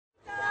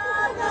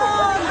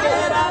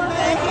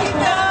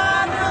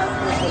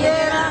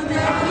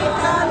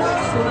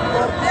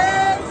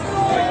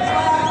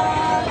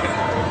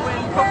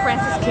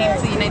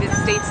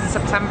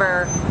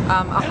September,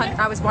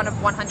 I was one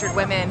of 100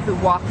 women who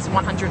walked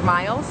 100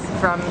 miles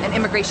from an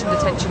immigration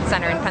detention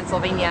center in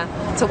Pennsylvania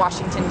to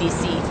Washington,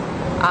 D.C.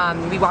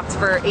 We walked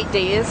for 8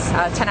 days,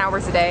 10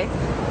 hours a day,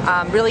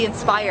 really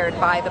inspired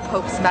by the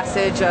Pope's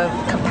message of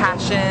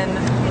compassion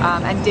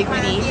and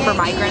dignity for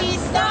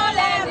migrants.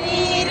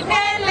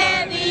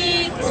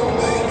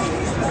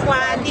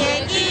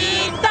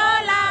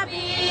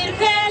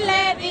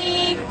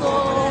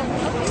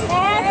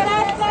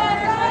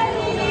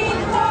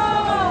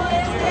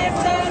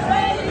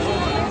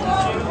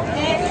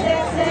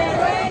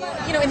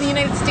 In the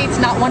United States,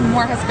 Not One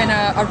More has been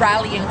a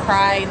rallying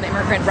cry in the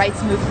immigrant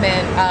rights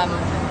movement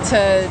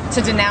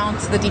to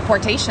denounce the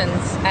deportations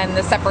and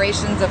the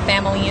separations of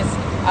families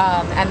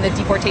and the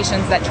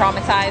deportations that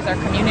traumatize our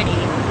community.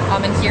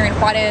 And here in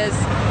Juarez,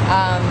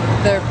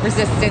 the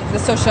resistance, the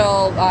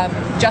social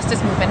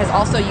justice movement has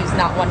also used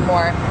Not One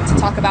More to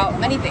talk about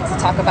many things, to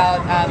talk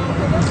about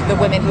the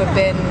women who have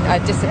been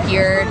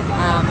disappeared,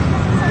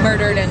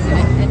 murdered and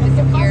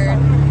disappeared.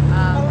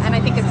 And I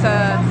think it's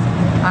a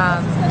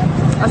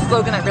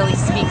slogan that really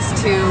speaks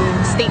to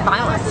state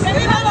violence. I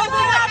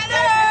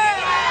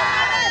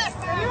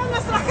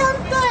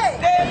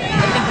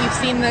think we've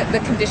seen the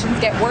conditions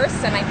get worse,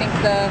 and I think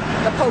the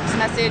Pope's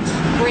message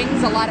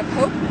brings a lot of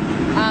hope.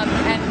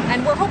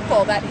 And we're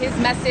hopeful that his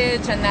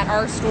message and that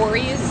our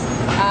stories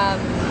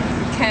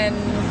can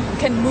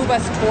move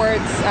us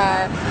towards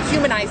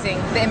humanizing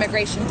the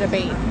immigration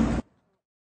debate.